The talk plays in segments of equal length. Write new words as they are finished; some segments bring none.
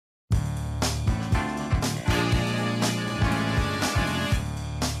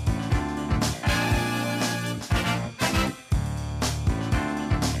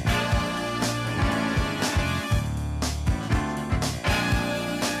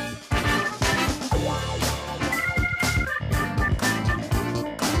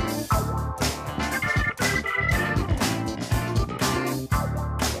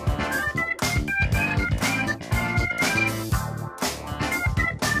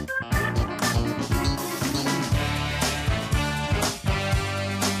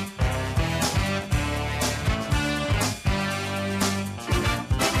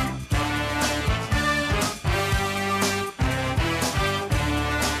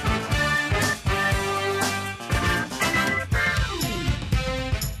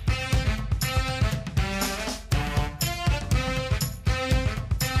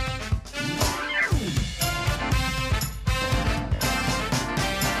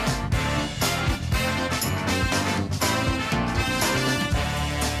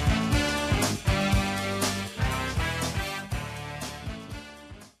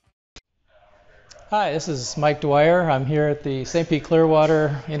Hi, this is Mike Dwyer. I'm here at the St. Pete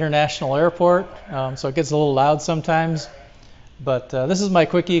Clearwater International Airport, so it gets a little loud sometimes. But this is my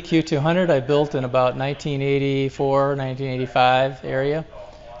Quickie Q200 I built in about 1984, 1985 area.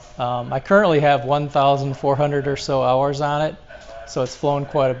 I currently have 1,400 or so hours on it, so it's flown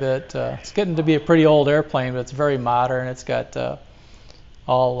quite a bit. It's getting to be a pretty old airplane, but it's very modern. It's got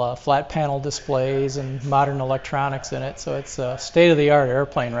all flat panel displays and modern electronics in it, so it's a state-of-the-art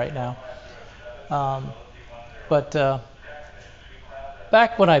airplane right now.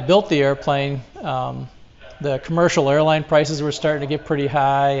 Back when I built the airplane, the commercial airline prices were starting to get pretty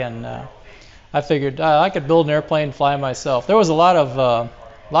high, and I figured I could build an airplane and fly myself. There was a lot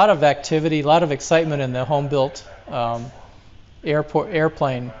of activity, a lot of excitement in the home-built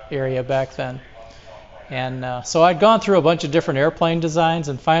airplane area back then. And so I'd gone through a bunch of different airplane designs,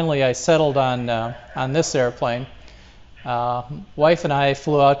 and finally I settled on this airplane. Wife and I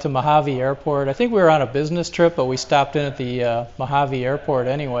flew out to Mojave Airport. I think we were on a business trip, but we stopped in at the Mojave Airport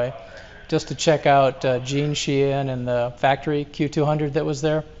anyway, just to check out Gene Sheehan and the factory Q200 that was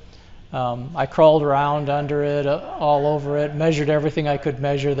there. I crawled around under it, all over it, measured everything I could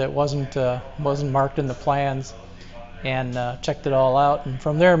measure that wasn't marked in the plans, and checked it all out. And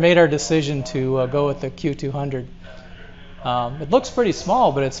from there, made our decision to go with the Q200. It looks pretty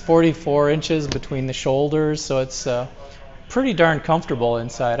small, but it's 44 inches between the shoulders, so it's pretty darn comfortable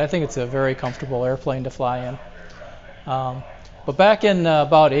inside. I think it's a very comfortable airplane to fly in. But back in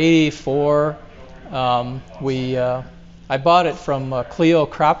about '84, I bought it from Clio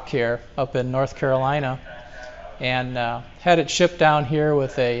Crop Care up in North Carolina, and had it shipped down here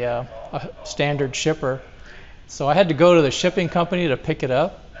with a standard shipper. So I had to go to the shipping company to pick it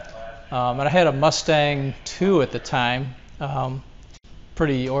up. And I had a Mustang II at the time,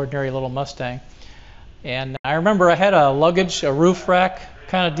 pretty ordinary little Mustang. And I remember I had a roof rack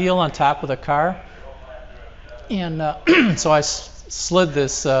kind of deal on top of the car. And so I slid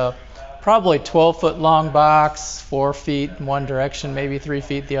this probably 12-foot long box, 4 feet in one direction, maybe 3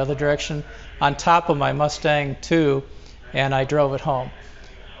 feet the other direction, on top of my Mustang II, and I drove it home.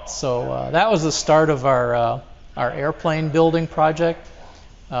 So that was the start of our airplane building project.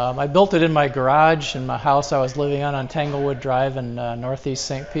 I built it in my garage in my house I was living on Tanglewood Drive in northeast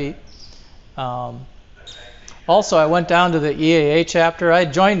St. Pete. Also, I went down to the EAA chapter. I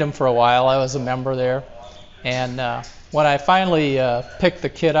joined them for a while. I was a member there. And when I finally picked the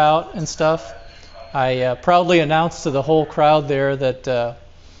kit out and stuff, I proudly announced to the whole crowd there that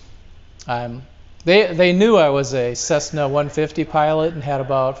they knew I was a Cessna 150 pilot and had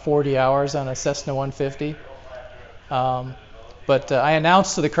about 40 hours on a Cessna 150. But I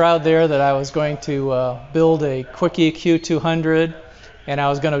announced to the crowd there that I was going to build a Quickie Q200, and I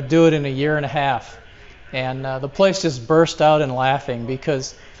was going to do it in a year and a half. And the place just burst out in laughing,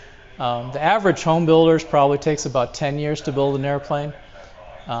 because the average home builders probably takes about 10 years to build an airplane.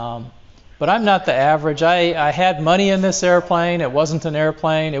 But I'm not the average. I had money in this airplane. It wasn't an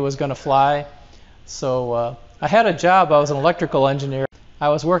airplane. It was going to fly. So I had a job. I was an electrical engineer. I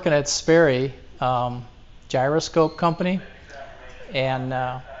was working at Sperry Gyroscope Company. And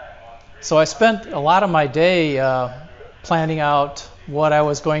so I spent a lot of my day planning out what I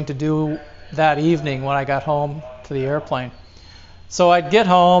was going to do that evening when I got home to the airplane. So I'd get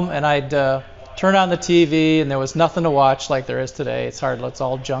home and I'd turn on the TV, and there was nothing to watch like there is today. It's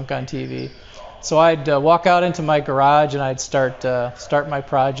all junk on TV. So I'd walk out into my garage and I'd start my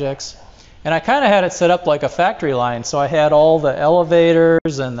projects. And I kind of had it set up like a factory line. So I had all the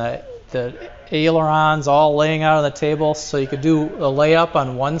elevators and the ailerons all laying out on the table, so you could do a layup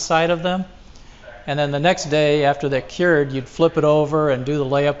on one side of them, and then the next day after they're cured, you'd flip it over and do the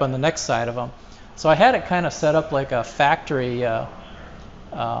layup on the next side of them. So I had it kind of set up like a factory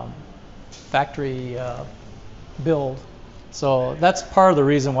build. So that's part of the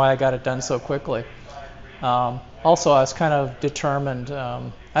reason why I got it done so quickly. Also, I was kind of determined.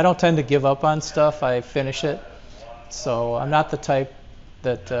 I don't tend to give up on stuff. I finish it. So I'm not the type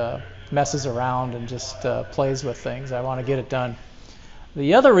that messes around and just plays with things. I want to get it done.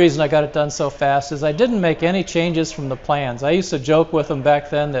 The other reason I got it done so fast is I didn't make any changes from the plans. I used to joke with them back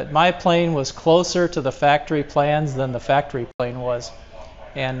then that my plane was closer to the factory plans than the factory plane was.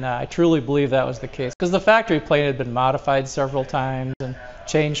 And I truly believe that was the case, because the factory plane had been modified several times and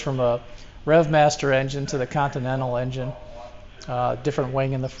changed from a RevMaster engine to the Continental engine, different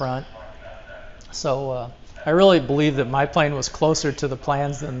wing in the front. So I really believe that my plane was closer to the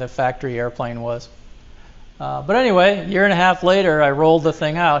plans than the factory airplane was. But anyway, a year and a half later, I rolled the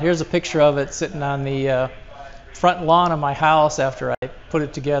thing out. Here's a picture of it sitting on the front lawn of my house after I put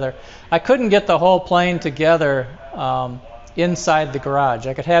it together. I couldn't get the whole plane together inside the garage.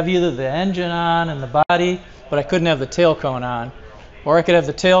 I could have either the engine on and the body, but I couldn't have the tail cone on. Or I could have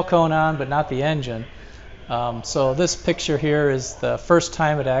the tail cone on, but not the engine. So this picture here is the first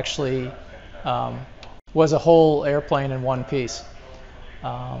time it actually was a whole airplane in one piece.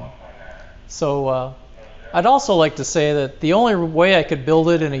 I'd also like to say that the only way I could build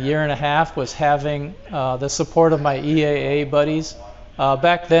it in a year and a half was having the support of my EAA buddies.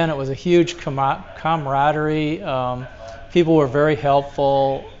 Back then it was a huge camaraderie. People were very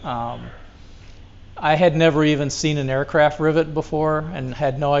helpful. I had never even seen an aircraft rivet before and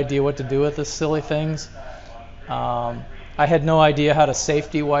had no idea what to do with the silly things. I had no idea how to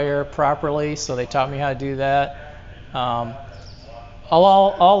safety wire properly, so they taught me how to do that.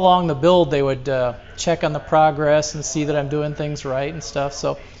 All along the build, they would check on the progress and see that I'm doing things right and stuff.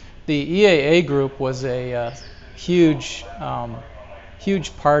 So the EAA group was a huge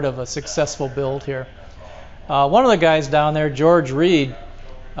part of a successful build here. One of the guys down there, George Reed,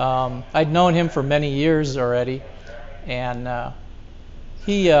 I'd known him for many years already, and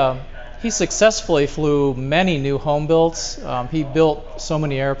he successfully flew many new home builds. He built so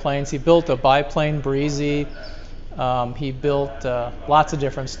many airplanes. He built a biplane Breezy. He built lots of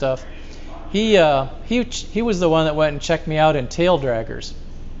different stuff. He was the one that went and checked me out in tail draggers.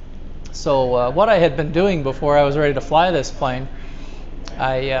 So what I had been doing before I was ready to fly this plane,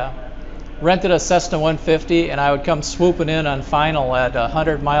 I rented a Cessna 150, and I would come swooping in on final at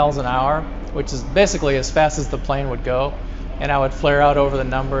 100 miles an hour, which is basically as fast as the plane would go, and I would flare out over the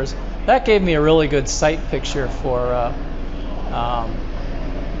numbers. That gave me a really good sight picture for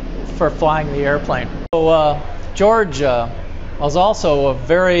flying the airplane. So George was also a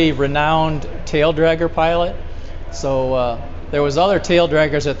very renowned tail dragger pilot. So there was other tail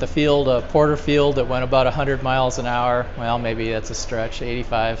draggers at the field, Porter Field, that went about 100 miles an hour. Well, maybe that's a stretch,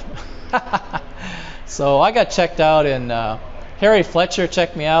 85. So I got checked out in, Harry Fletcher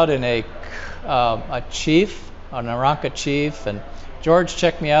checked me out in a Chief, an Aranca Chief, and George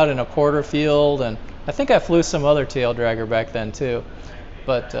checked me out in a Porter Field, and I think I flew some other tail dragger back then too.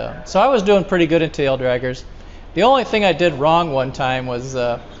 But so I was doing pretty good in tail draggers. The only thing I did wrong one time was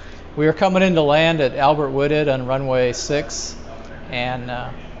we were coming into land at Albert Wooded on runway 6, and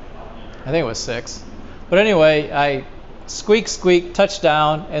I think it was 6. But anyway, I squeak,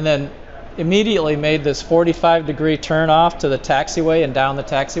 touchdown, and then immediately made this 45-degree turn off to the taxiway and down the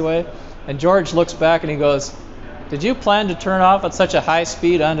taxiway. And George looks back and he goes, "Did you plan to turn off at such a high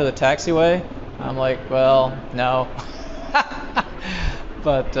speed onto the taxiway?" I'm like, "Well, no."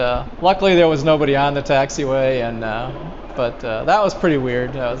 But luckily there was nobody on the taxiway, and but that was pretty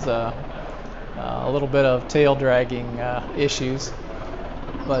weird. That was a little bit of tail dragging issues.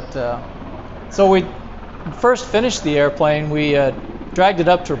 But so we first finished the airplane. We dragged it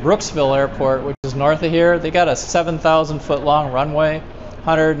up to Brooksville Airport, which is north of here. They got a 7,000-foot long runway,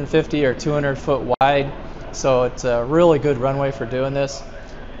 150 or 200 foot wide. So it's a really good runway for doing this.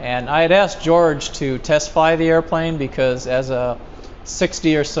 And I had asked George to test fly the airplane because as a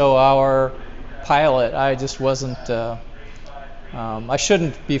 60 or so hour pilot, I just wasn't, I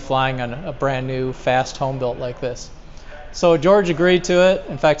shouldn't be flying on a brand new fast home built like this. So George agreed to it.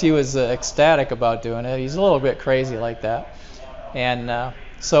 In fact, he was ecstatic about doing it. He's a little bit crazy like that. And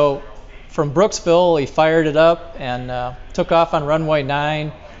so from Brooksville, he fired it up and took off on runway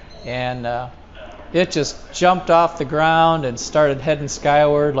 9, and it just jumped off the ground and started heading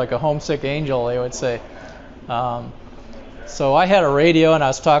skyward like a homesick angel, they would say. So I had a radio, and I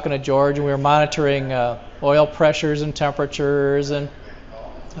was talking to George, and we were monitoring oil pressures and temperatures, and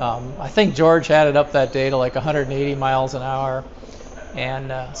I think George had it up that day to like 180 miles an hour.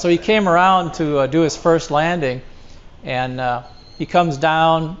 And so he came around to do his first landing, and he comes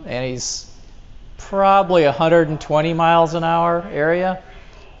down, and he's probably 120 miles an hour area.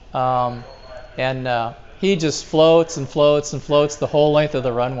 And he just floats and floats and floats the whole length of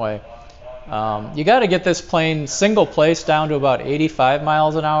the runway. You got to get this plane single place down to about 85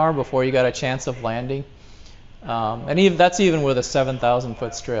 miles an hour before you got a chance of landing. And even, that's even with a 7,000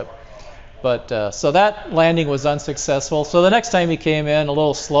 foot strip. But so that landing was unsuccessful. So the next time he came in a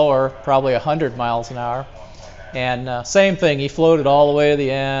little slower, probably 100 miles an hour. And same thing, he floated all the way to the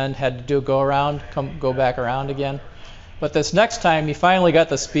end, had to do a go around, go back around again. But this next time he finally got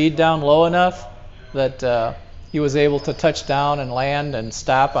the speed down low enough that he was able to touch down and land and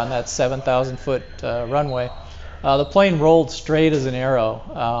stop on that 7,000 foot runway. The plane rolled straight as an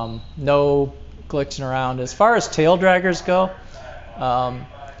arrow, no glitching around. As far as tail draggers go,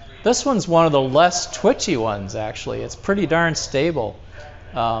 this one's one of the less twitchy ones actually. It's pretty darn stable.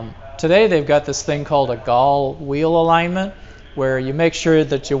 Today they've got this thing called a gall wheel alignment, where you make sure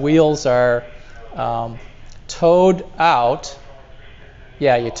that your wheels are towed out.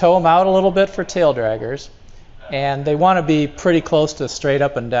 Yeah, you tow them out a little bit for tail draggers, and they want to be pretty close to straight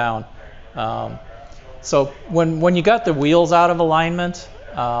up and down. So when you got the wheels out of alignment,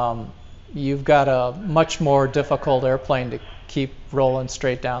 you've got a much more difficult airplane to keep rolling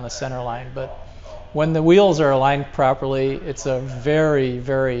straight down the center line. But when the wheels are aligned properly, it's a very,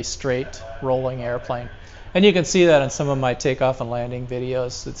 very straight rolling airplane. And you can see that in some of my takeoff and landing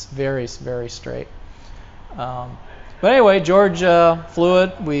videos. It's very, very straight. But anyway, George flew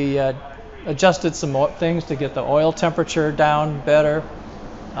it. We adjusted some things to get the oil temperature down better.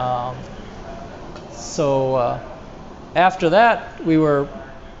 So after that, we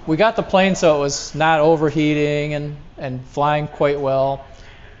got the plane so it was not overheating and flying quite well.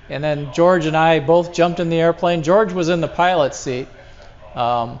 And then George and I both jumped in the airplane. George was in the pilot's seat.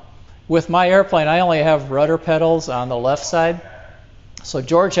 With my airplane, I only have rudder pedals on the left side. So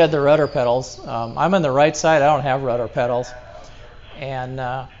George had the rudder pedals. I'm on the right side. I don't have rudder pedals.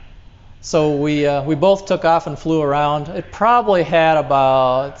 And so we both took off and flew around. It probably had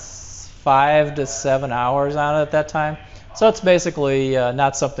about 5 to 7 hours on it at that time. So it's basically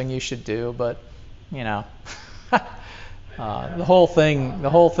not something you should do, but you know, the whole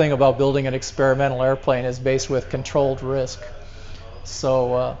thing about building an experimental airplane is based with controlled risk.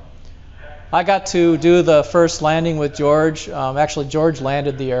 So I got to do the first landing with George. Actually, George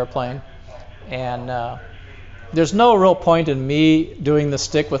landed the airplane, and there's no real point in me doing the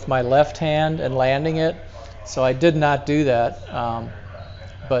stick with my left hand and landing it, so I did not do that.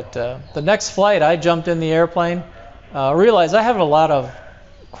 But the next flight, I jumped in the airplane. Realized I have a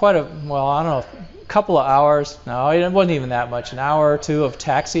couple of hours. No, it wasn't even that much. An hour or two of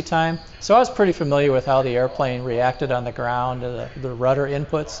taxi time. So I was pretty familiar with how the airplane reacted on the ground, the rudder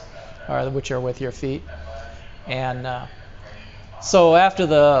inputs, which are with your feet. And so after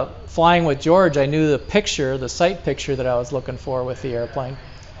the flying with George, I knew the sight picture that I was looking for with the airplane.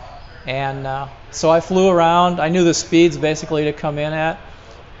 And so I flew around. I knew the speeds basically to come in at.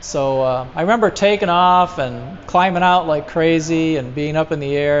 So I remember taking off and climbing out like crazy and being up in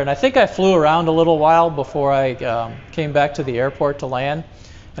the air. And I think I flew around a little while before I came back to the airport to land.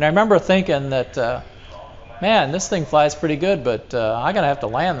 And I remember thinking that, man, this thing flies pretty good, but I'm going to have to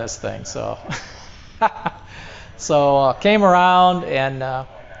land this thing. So so came around and,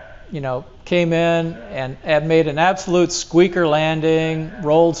 came in and had made an absolute squeaker landing,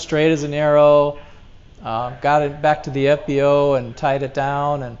 rolled straight as an arrow. Got it back to the FBO and tied it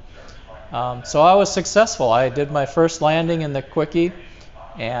down, and so I was successful. I did my first landing in the Quickie,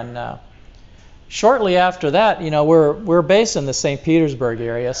 and shortly after that, we're based in the St. Petersburg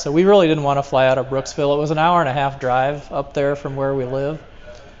area, so we really didn't want to fly out of Brooksville. It was an hour-and-a-half drive up there from where we live,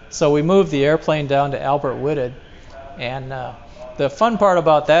 so we moved the airplane down to Albert Whitted, and the fun part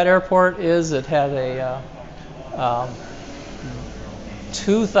about that airport is it had a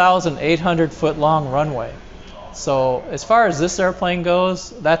 2,800 foot long runway. So as far as this airplane goes,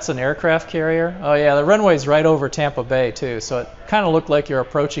 that's an aircraft carrier. Oh yeah, the runway's right over Tampa Bay too, so it kind of looked like you're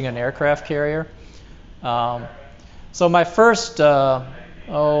approaching an aircraft carrier. So my first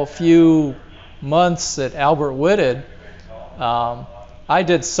few months at Albert Whitted, I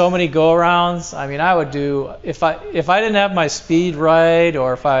did so many go-arounds. I mean, I would do, if I didn't have my speed right,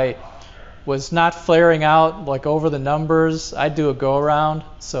 or if I was not flaring out like over the numbers, I'd do a go-around.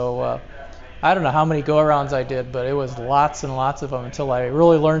 So I don't know how many go-arounds I did, but it was lots and lots of them until I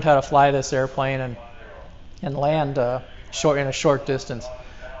really learned how to fly this airplane and land in a short distance.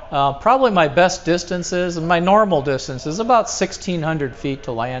 Probably my best distances, and my normal distance is about 1,600 feet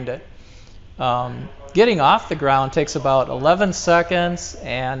to land it. Getting off the ground takes about 11 seconds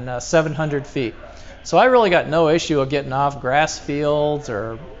and 700 feet. So I really got no issue of getting off grass fields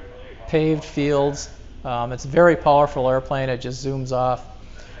or paved fields. It's a very powerful airplane. It just zooms off.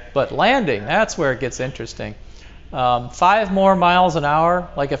 But landing, that's where it gets interesting. 5 more miles an hour.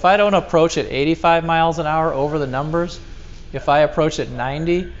 Like if I don't approach at 85 miles an hour over the numbers, if I approach at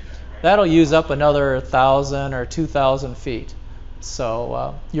 90, that'll use up another 1,000 or 2,000 feet.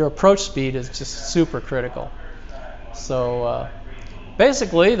 So your approach speed is just super critical. So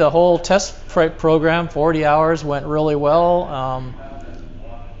basically the whole test program, 40 hours, went really well.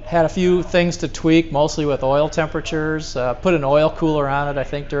 Had a few things to tweak, mostly with oil temperatures. Put an oil cooler on it, I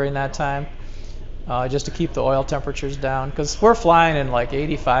think, during that time, just to keep the oil temperatures down, because we're flying in like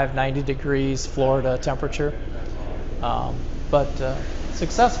 85, 90 degrees Florida temperature. But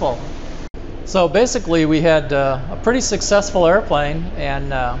successful. So basically we had a pretty successful airplane,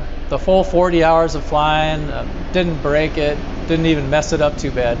 and the full 40 hours of flying, didn't break it, didn't even mess it up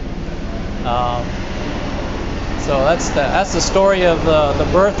too bad. So that's the story of the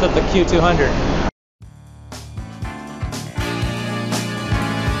birth of the Q200.